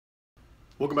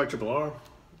Welcome back to Triple R.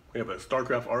 We have a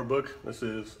StarCraft art book. This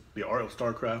is The Art of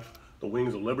StarCraft, The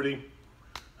Wings of Liberty.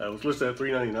 It was listed at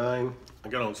 $3.99. I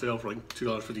got it on sale for like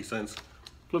 $2.50.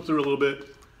 Flip through a little bit.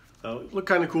 It looked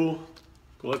kind of cool.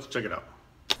 So let's check it out.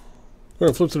 We're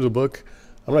going to flip through the book.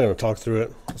 I'm not going to talk through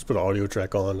it. Let's put an audio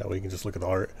track on. That way you can just look at the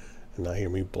art and not hear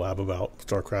me blab about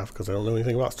StarCraft, because I don't know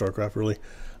anything about StarCraft really.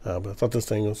 But I thought this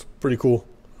thing was pretty cool.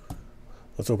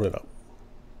 Let's open it up.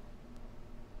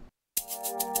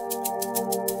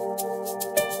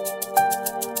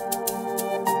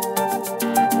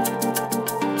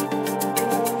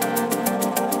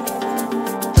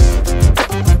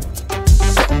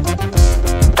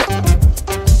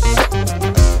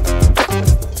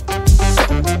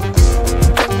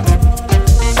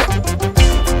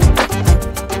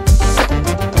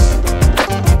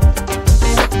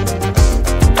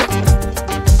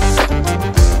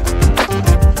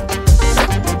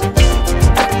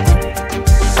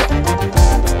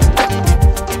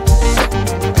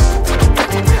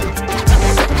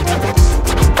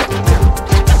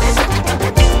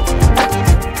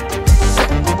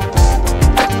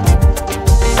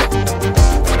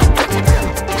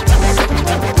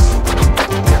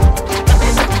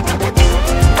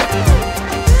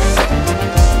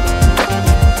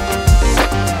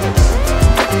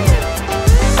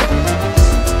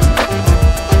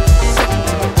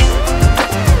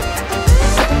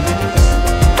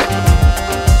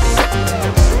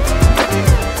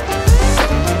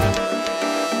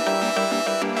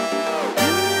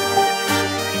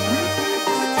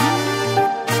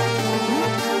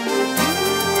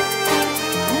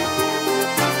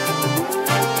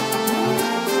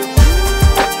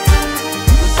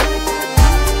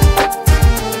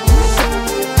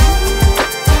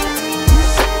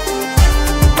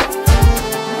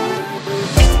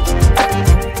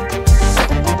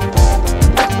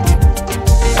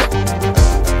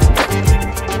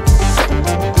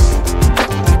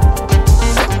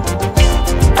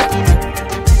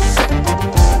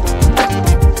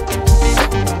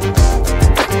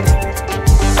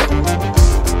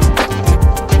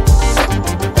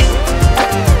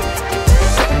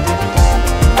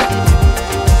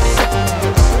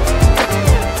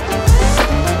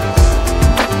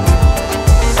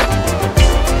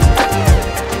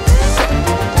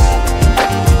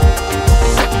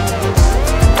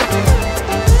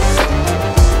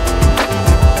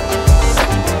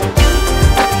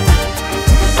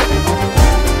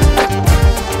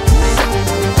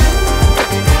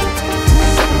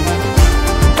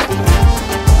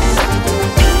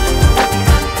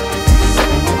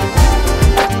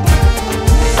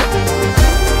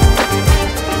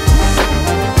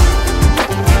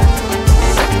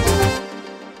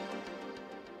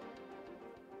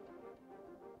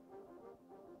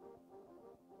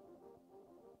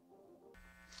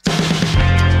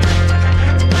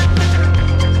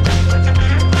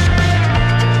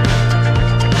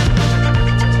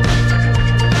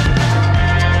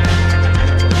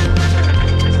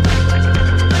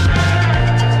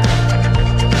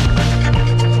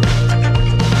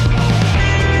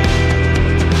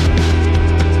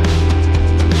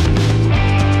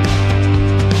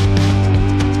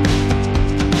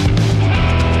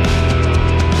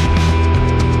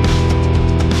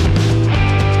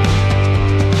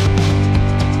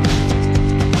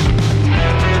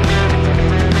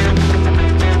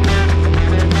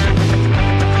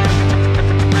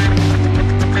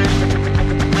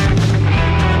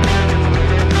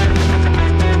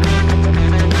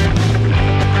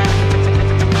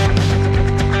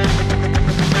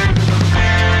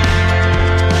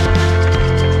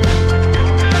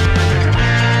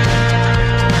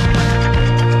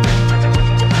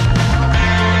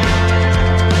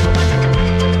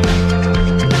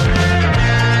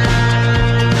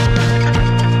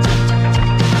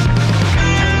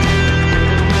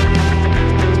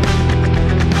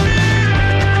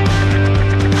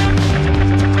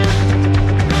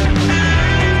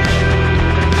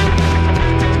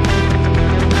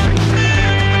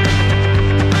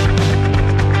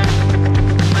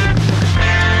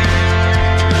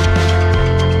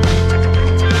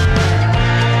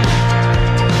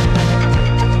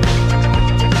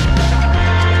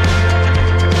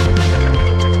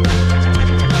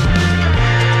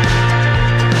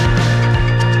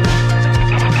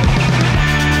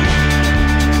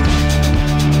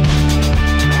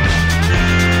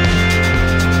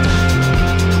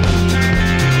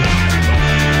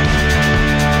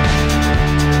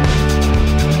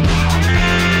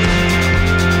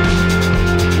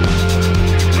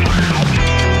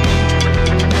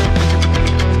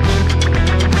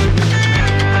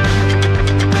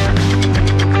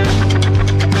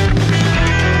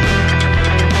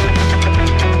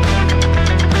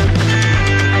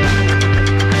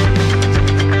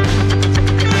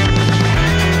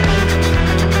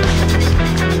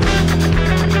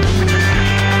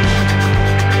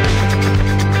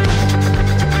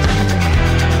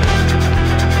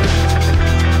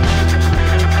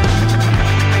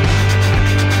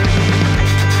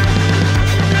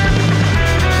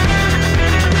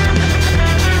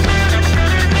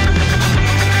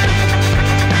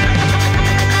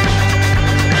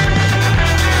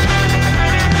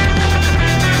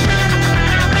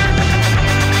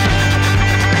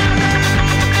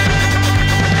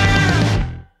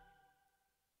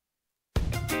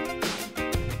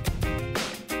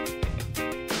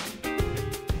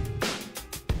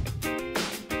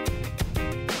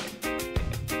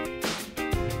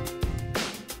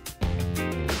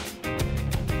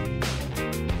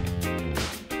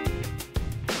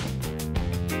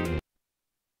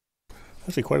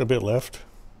 Actually quite a bit left.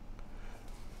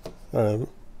 That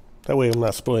way I'm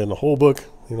not spoiling the whole book.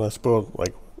 You know, I spoiled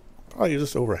like probably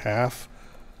just over half.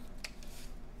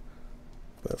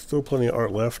 But still plenty of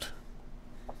art left.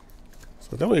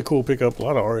 So definitely a cool pickup. A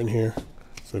lot of art in here.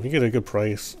 So if you get a good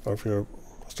price, or if you're a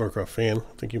StarCraft fan,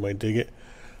 I think you might dig it.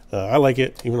 I like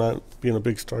it, even not being a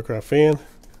big StarCraft fan.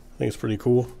 I think it's pretty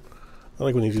cool. I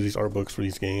like when you do these art books for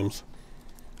these games.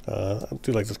 I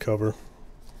do like this cover.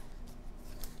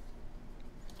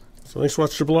 So thanks for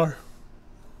watching Triple R.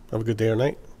 Have a good day or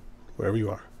night, wherever you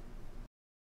are.